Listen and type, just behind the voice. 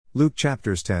Luke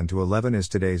chapters 10 to 11 is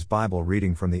today's Bible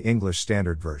reading from the English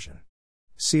Standard Version.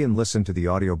 See and listen to the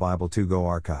audio Bible to Go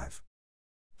archive.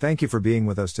 Thank you for being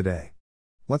with us today.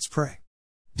 Let's pray.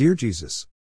 Dear Jesus,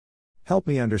 help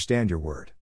me understand your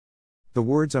word. The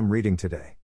words I'm reading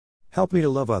today. Help me to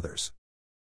love others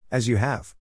as you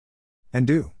have and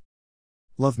do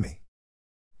love me.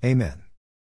 Amen.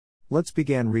 Let's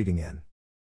begin reading in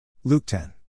Luke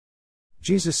 10.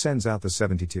 Jesus sends out the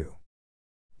 72.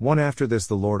 One after this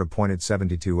the Lord appointed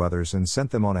 72 others and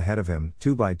sent them on ahead of him,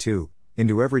 2 by 2,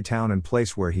 into every town and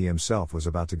place where he himself was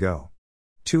about to go.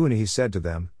 2 And he said to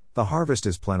them, The harvest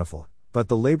is plentiful, but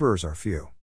the laborers are few.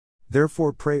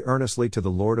 Therefore pray earnestly to the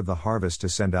Lord of the harvest to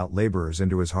send out laborers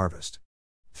into his harvest.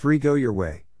 3 Go your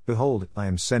way, behold, I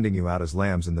am sending you out as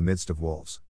lambs in the midst of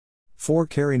wolves. 4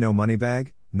 Carry no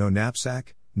moneybag, no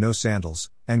knapsack, no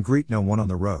sandals, and greet no one on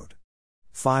the road.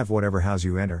 5 Whatever house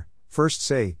you enter, first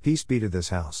say, Peace be to this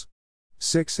house.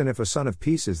 6 And if a son of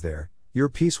peace is there, your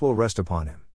peace will rest upon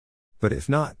him. But if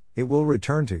not, it will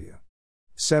return to you.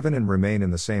 7 And remain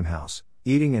in the same house,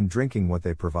 eating and drinking what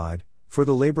they provide, for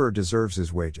the laborer deserves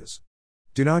his wages.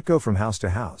 Do not go from house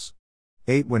to house.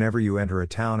 8 Whenever you enter a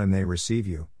town and they receive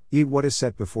you, eat what is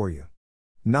set before you.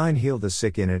 9 Heal the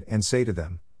sick in it and say to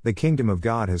them, The kingdom of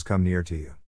God has come near to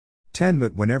you. 10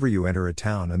 But whenever you enter a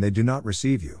town and they do not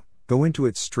receive you, go into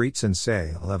its streets and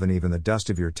say, 11 Even the dust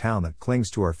of your town that clings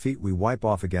to our feet we wipe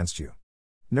off against you.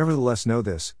 Nevertheless know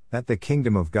this, that the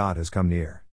kingdom of God has come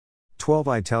near. 12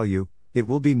 I tell you, it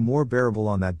will be more bearable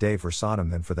on that day for Sodom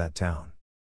than for that town.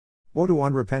 Woe to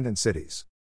unrepentant cities!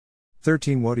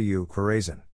 13 Woe to you,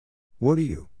 Chorazin! Woe to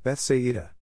you,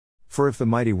 Bethsaida! For if the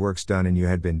mighty works done in you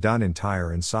had been done in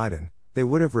Tyre and Sidon, they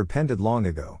would have repented long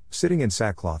ago, sitting in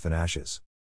sackcloth and ashes.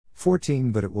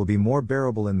 14 But it will be more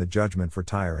bearable in the judgment for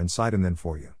Tyre and Sidon than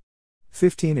for you.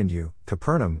 15 And you,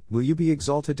 Capernaum, will you be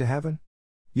exalted to heaven?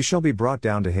 You shall be brought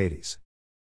down to Hades.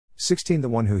 16 The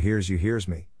one who hears you hears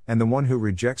me, and the one who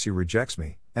rejects you rejects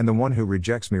me, and the one who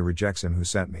rejects me rejects him who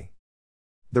sent me.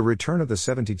 The return of the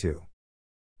 72.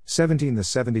 17 The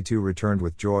 72 returned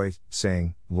with joy,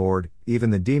 saying, Lord, even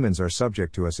the demons are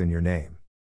subject to us in your name.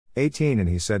 18 And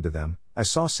he said to them, I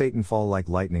saw Satan fall like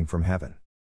lightning from heaven.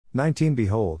 19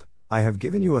 Behold, I have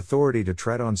given you authority to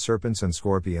tread on serpents and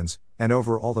scorpions, and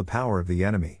over all the power of the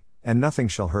enemy, and nothing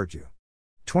shall hurt you.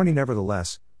 20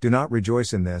 Nevertheless, do not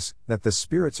rejoice in this, that the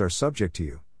spirits are subject to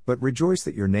you, but rejoice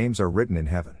that your names are written in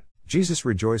heaven. Jesus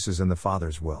rejoices in the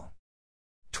Father's will.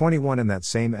 21 In that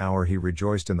same hour he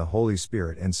rejoiced in the Holy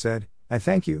Spirit and said, I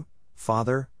thank you,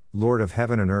 Father, Lord of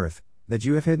heaven and earth, that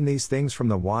you have hidden these things from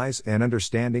the wise and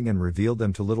understanding and revealed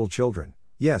them to little children.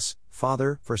 Yes,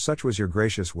 Father, for such was your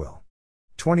gracious will.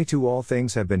 22 All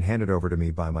things have been handed over to me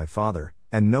by my Father,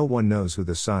 and no one knows who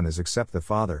the Son is except the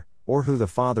Father, or who the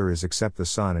Father is except the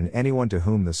Son and anyone to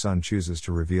whom the Son chooses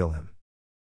to reveal him.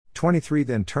 23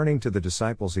 Then turning to the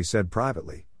disciples he said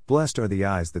privately, Blessed are the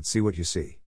eyes that see what you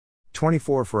see.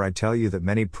 24 For I tell you that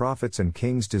many prophets and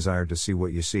kings desired to see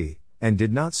what you see, and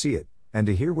did not see it, and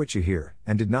to hear what you hear,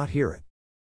 and did not hear it.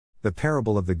 The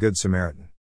parable of the Good Samaritan.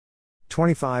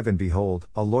 25 And behold,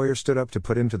 a lawyer stood up to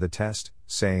put him to the test,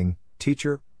 saying,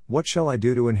 Teacher, what shall I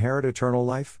do to inherit eternal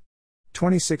life?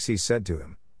 26 He said to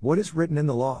him, What is written in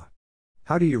the law?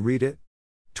 How do you read it?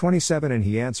 27 And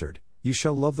he answered, You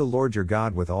shall love the Lord your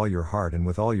God with all your heart and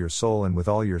with all your soul and with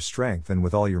all your strength and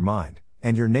with all your mind,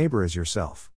 and your neighbor as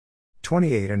yourself.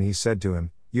 28 And he said to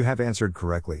him, You have answered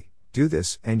correctly, do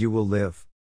this and you will live.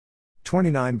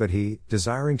 29 But he,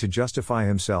 desiring to justify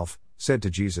himself, said to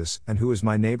Jesus, And who is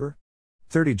my neighbor?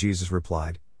 30 Jesus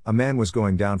replied, A man was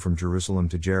going down from Jerusalem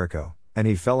to Jericho, and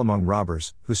he fell among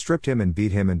robbers, who stripped him and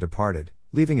beat him and departed,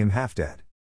 leaving him half dead.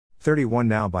 31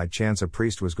 Now by chance a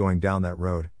priest was going down that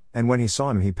road, and when he saw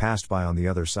him he passed by on the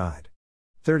other side.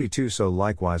 32 So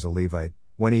likewise a Levite,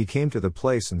 when he came to the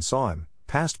place and saw him,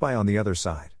 passed by on the other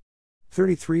side.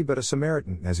 33 But a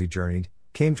Samaritan, as he journeyed,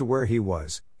 came to where he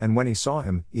was, and when he saw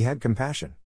him, he had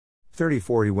compassion.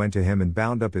 34 He went to him and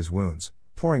bound up his wounds,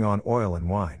 pouring on oil and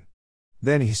wine.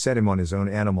 Then he set him on his own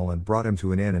animal and brought him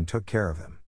to an inn and took care of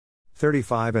him.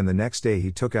 35 And the next day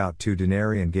he took out 2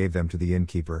 denarii and gave them to the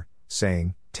innkeeper,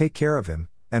 saying, Take care of him,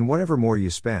 and whatever more you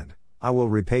spend, I will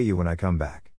repay you when I come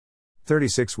back.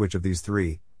 36 Which of these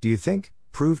 3, do you think,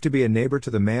 proved to be a neighbor to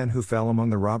the man who fell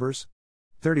among the robbers?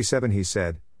 37 He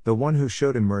said, The one who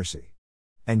showed him mercy.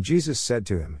 And Jesus said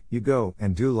to him, You go,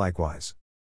 and do likewise.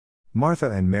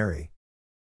 Martha and Mary.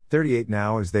 38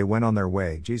 Now as they went on their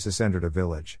way Jesus entered a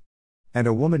village. And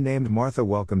a woman named Martha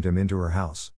welcomed him into her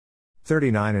house.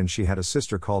 39 And she had a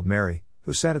sister called Mary,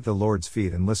 who sat at the Lord's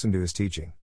feet and listened to his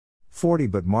teaching. 40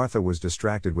 But Martha was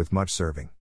distracted with much serving.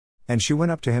 And she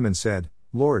went up to him and said,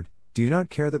 Lord, do you not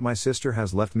care that my sister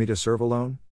has left me to serve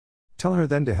alone? Tell her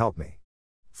then to help me.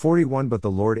 41 But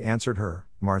the Lord answered her,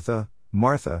 Martha,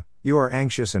 Martha, you are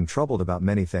anxious and troubled about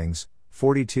many things.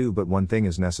 42 But one thing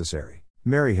is necessary.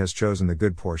 Mary has chosen the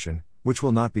good portion, which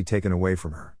will not be taken away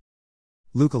from her.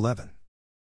 Luke 11.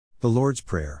 The Lord's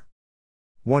Prayer.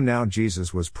 1 Now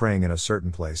Jesus was praying in a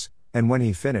certain place, and when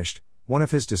he finished, one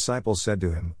of his disciples said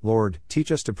to him, Lord,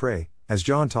 teach us to pray, as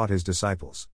John taught his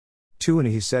disciples. 2 And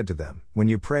he said to them, When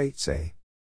you pray, say,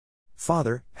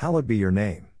 Father, hallowed be your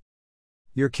name.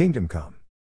 Your kingdom come.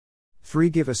 3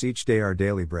 Give us each day our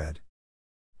daily bread.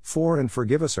 4 And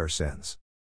forgive us our sins.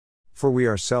 For we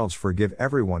ourselves forgive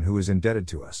everyone who is indebted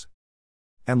to us.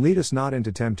 And lead us not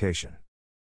into temptation.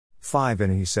 5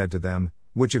 And he said to them,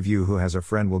 Which of you who has a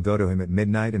friend will go to him at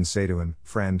midnight and say to him,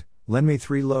 Friend, lend me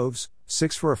 3 loaves,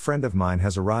 6 For a friend of mine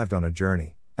has arrived on a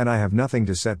journey, and I have nothing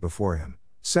to set before him.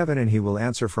 7 And he will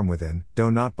answer from within,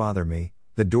 Do not bother me,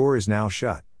 the door is now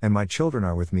shut, and my children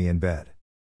are with me in bed.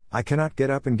 I cannot get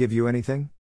up and give you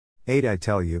anything? 8 I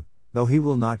tell you, though he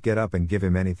will not get up and give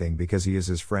him anything because he is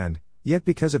his friend, yet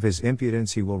because of his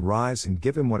impudence he will rise and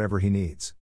give him whatever he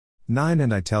needs. 9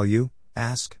 And I tell you,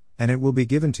 ask, and it will be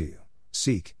given to you.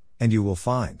 Seek, and you will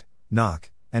find.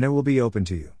 Knock, and it will be opened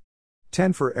to you.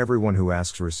 10 For everyone who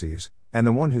asks receives, and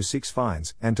the one who seeks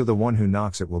finds, and to the one who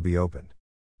knocks it will be opened.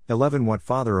 11 What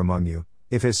father among you,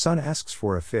 if his son asks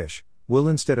for a fish, will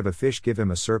instead of a fish give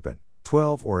him a serpent?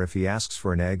 12 Or if he asks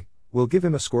for an egg, will give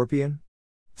him a scorpion?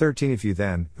 13 If you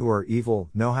then, who are evil,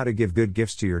 know how to give good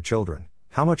gifts to your children,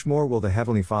 how much more will the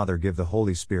Heavenly Father give the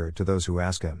Holy Spirit to those who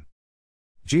ask him?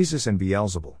 Jesus and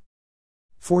Beelzebul.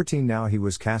 14 Now he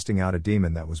was casting out a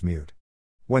demon that was mute.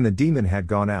 When the demon had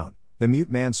gone out, the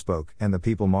mute man spoke, and the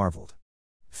people marveled.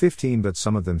 15 But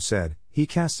some of them said, He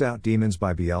casts out demons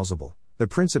by Beelzebul, the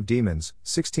prince of demons.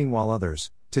 16 While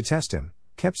others, to test him,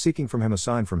 kept seeking from him a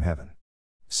sign from heaven.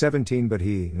 17 But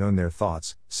he, knowing their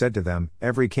thoughts, said to them,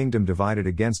 Every kingdom divided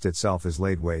against itself is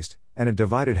laid waste, and a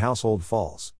divided household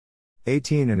falls.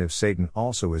 18 And if Satan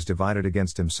also is divided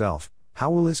against himself, how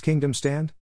will his kingdom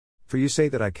stand? For you say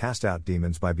that I cast out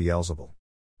demons by Beelzebul.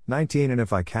 19 And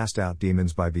if I cast out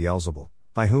demons by Beelzebul,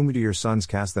 by whom do your sons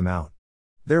cast them out?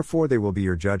 Therefore they will be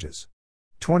your judges.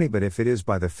 20 But if it is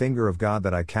by the finger of God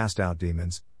that I cast out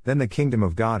demons, then the kingdom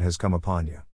of God has come upon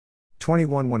you.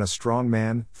 21 When a strong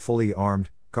man, fully armed,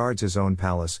 guards his own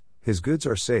palace, his goods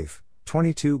are safe.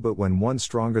 22 But when one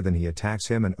stronger than he attacks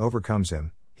him and overcomes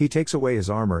him, he takes away his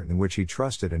armor in which he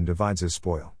trusted and divides his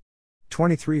spoil.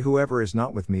 23 Whoever is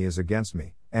not with me is against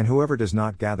me, and whoever does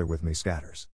not gather with me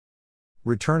scatters.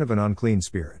 Return of an unclean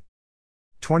spirit.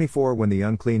 24 When the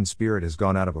unclean spirit is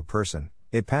gone out of a person,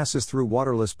 it passes through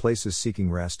waterless places seeking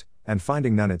rest, and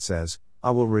finding none it says,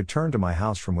 I will return to my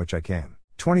house from which I came.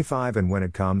 25 And when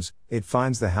it comes, it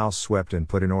finds the house swept and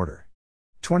put in order.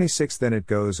 26 Then it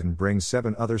goes and brings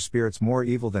 7 other spirits more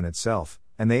evil than itself,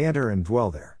 and they enter and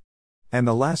dwell there. And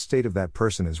the last state of that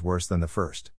person is worse than the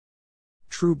first.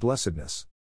 True blessedness.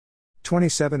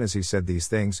 27 As he said these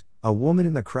things, a woman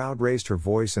in the crowd raised her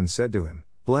voice and said to him,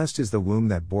 Blessed is the womb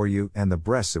that bore you, and the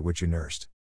breasts at which you nursed.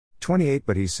 28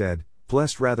 But he said,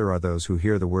 Blessed rather are those who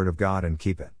hear the word of God and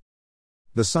keep it.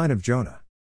 The sign of Jonah.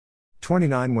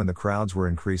 29 When the crowds were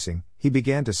increasing, he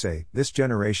began to say, This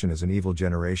generation is an evil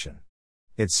generation.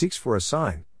 It seeks for a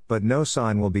sign, but no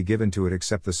sign will be given to it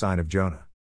except the sign of Jonah.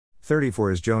 30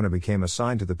 For as Jonah became a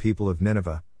sign to the people of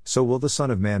Nineveh, so will the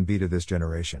Son of Man be to this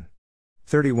generation.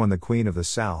 31 The queen of the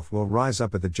south will rise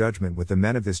up at the judgment with the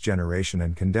men of this generation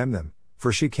and condemn them,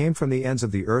 for she came from the ends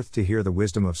of the earth to hear the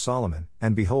wisdom of Solomon,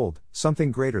 and behold,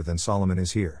 something greater than Solomon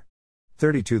is here.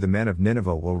 32 The men of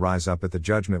Nineveh will rise up at the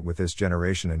judgment with this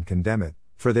generation and condemn it,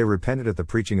 for they repented at the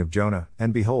preaching of Jonah,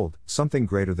 and behold, something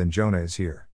greater than Jonah is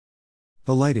here.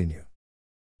 The light in you.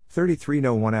 33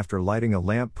 No one after lighting a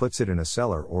lamp puts it in a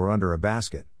cellar or under a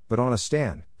basket, but on a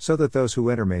stand, so that those who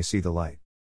enter may see the light.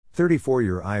 34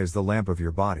 Your eye is the lamp of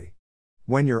your body.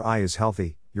 When your eye is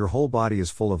healthy, your whole body is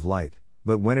full of light,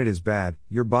 but when it is bad,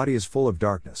 your body is full of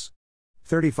darkness.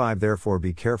 35 Therefore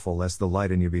be careful lest the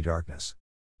light in you be darkness.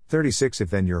 36 If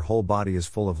then your whole body is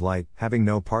full of light, having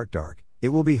no part dark, it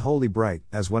will be wholly bright,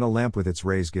 as when a lamp with its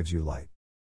rays gives you light.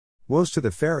 Woes to the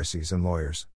Pharisees and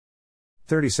lawyers.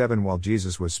 37 While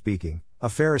Jesus was speaking, a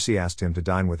Pharisee asked him to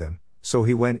dine with him, so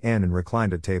he went in and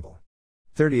reclined at table.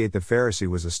 38 The Pharisee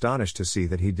was astonished to see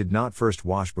that he did not first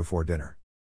wash before dinner.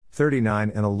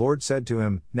 39 And the Lord said to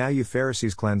him, Now you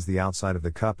Pharisees cleanse the outside of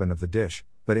the cup and of the dish,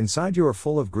 but inside you are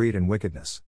full of greed and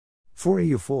wickedness. 40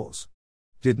 You fools!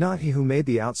 Did not he who made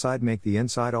the outside make the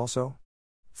inside also?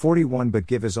 41 But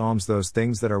give as alms those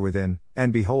things that are within,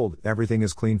 and behold, everything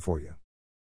is clean for you.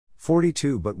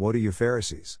 42 But woe to you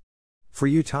Pharisees! For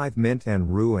you tithe mint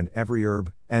and rue and every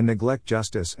herb, and neglect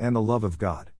justice and the love of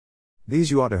God.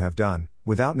 These you ought to have done,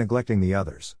 without neglecting the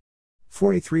others.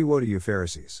 43 Woe to you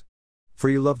Pharisees! For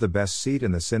you love the best seat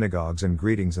in the synagogues and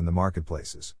greetings in the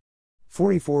marketplaces.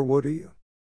 44 Woe to you!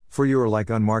 For you are like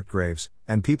unmarked graves,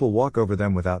 and people walk over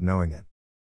them without knowing it.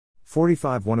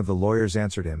 45 One of the lawyers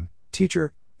answered him,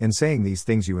 Teacher, in saying these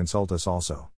things you insult us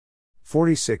also.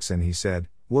 46 And he said,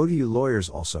 Woe to you lawyers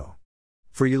also!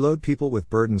 For you load people with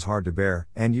burdens hard to bear,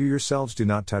 and you yourselves do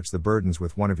not touch the burdens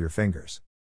with one of your fingers.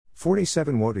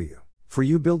 47 Woe to you! For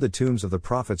you build the tombs of the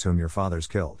prophets whom your fathers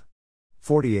killed.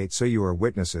 48 So you are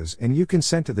witnesses, and you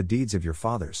consent to the deeds of your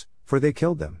fathers, for they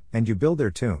killed them, and you build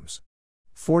their tombs.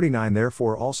 49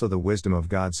 Therefore also the wisdom of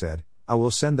God said, I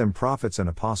will send them prophets and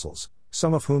apostles,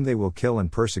 some of whom they will kill and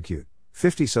persecute.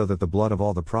 50 So that the blood of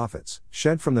all the prophets,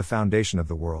 shed from the foundation of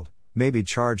the world, may be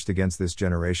charged against this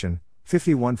generation.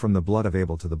 51 From the blood of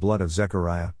Abel to the blood of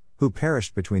Zechariah, who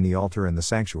perished between the altar and the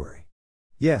sanctuary.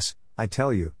 Yes, I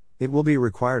tell you, it will be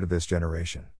required of this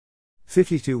generation.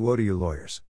 52 Woe to you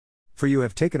lawyers! For you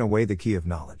have taken away the key of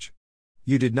knowledge.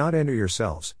 You did not enter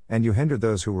yourselves, and you hindered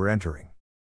those who were entering.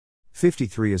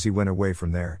 53 As he went away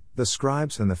from there, the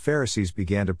scribes and the Pharisees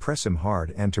began to press him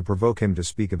hard and to provoke him to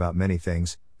speak about many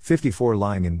things. 54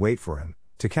 Lying in wait for him,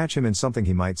 to catch him in something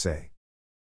he might say.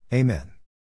 Amen.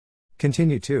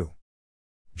 Continue to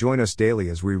join us daily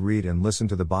as we read and listen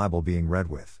to the Bible being read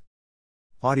with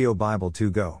Audio Bible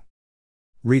 2 Go.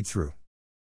 Read through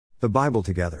the Bible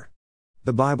together.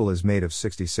 The Bible is made of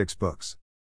 66 books.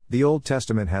 The Old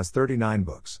Testament has 39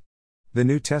 books. The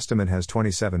New Testament has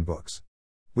 27 books.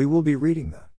 We will be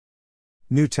reading the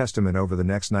New Testament over the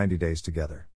next 90 days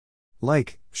together.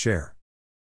 Like, share,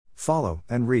 follow,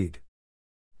 and read.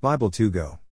 Bible 2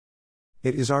 Go.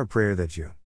 It is our prayer that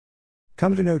you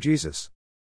come to know Jesus,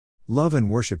 love and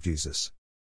worship Jesus,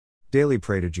 daily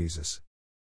pray to Jesus,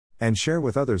 and share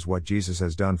with others what Jesus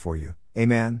has done for you.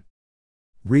 Amen.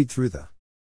 Read through the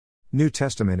New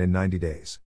Testament in 90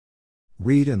 days.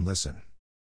 Read and listen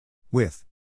with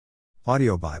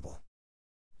Audio Bible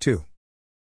 2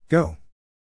 Go.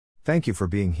 Thank you for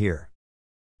being here,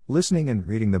 listening and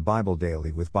reading the Bible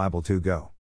daily with Bible 2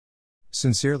 Go.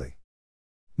 Sincerely,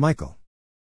 Michael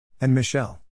and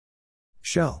Michelle.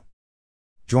 Shell.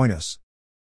 Join us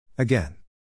again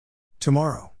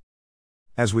tomorrow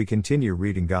as we continue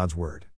reading God's Word.